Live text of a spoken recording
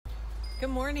Good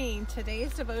morning.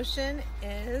 Today's devotion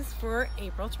is for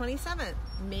April 27th,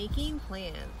 making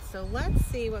plans. So let's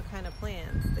see what kind of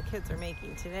plans the kids are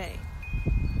making today.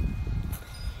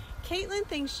 Caitlin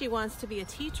thinks she wants to be a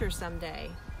teacher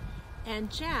someday,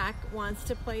 and Jack wants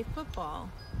to play football.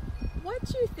 What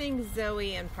do you think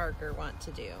Zoe and Parker want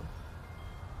to do?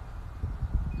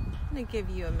 I'm going to give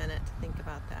you a minute to think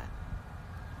about that.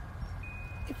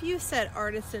 If you said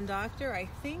artist and doctor, I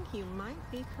think you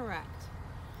might be correct.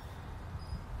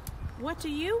 What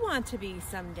do you want to be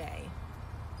someday?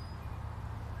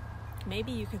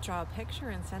 Maybe you could draw a picture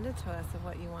and send it to us of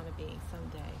what you want to be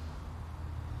someday.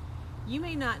 You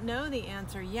may not know the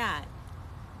answer yet,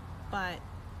 but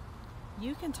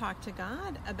you can talk to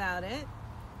God about it.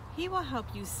 He will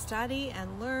help you study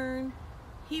and learn.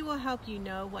 He will help you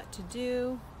know what to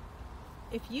do.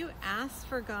 If you ask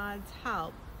for God's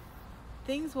help,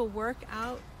 things will work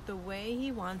out the way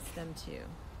He wants them to.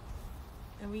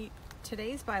 And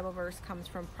today's Bible verse comes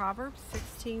from Proverbs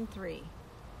 16:3.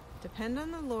 Depend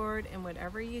on the Lord, and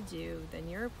whatever you do, then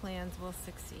your plans will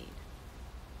succeed.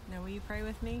 Now, will you pray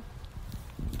with me?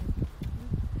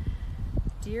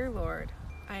 Dear Lord,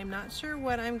 I am not sure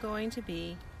what I'm going to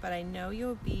be, but I know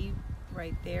you'll be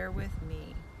right there with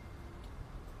me.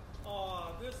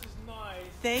 Aw, this is nice.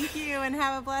 Thank you, and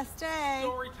have a blessed day.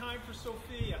 Story time for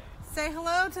Sophia. Say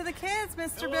hello to the kids,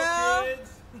 Mr. Hello, Bill.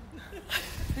 kids.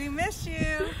 We miss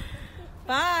you.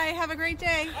 Bye. Have a great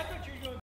day. I thought you were going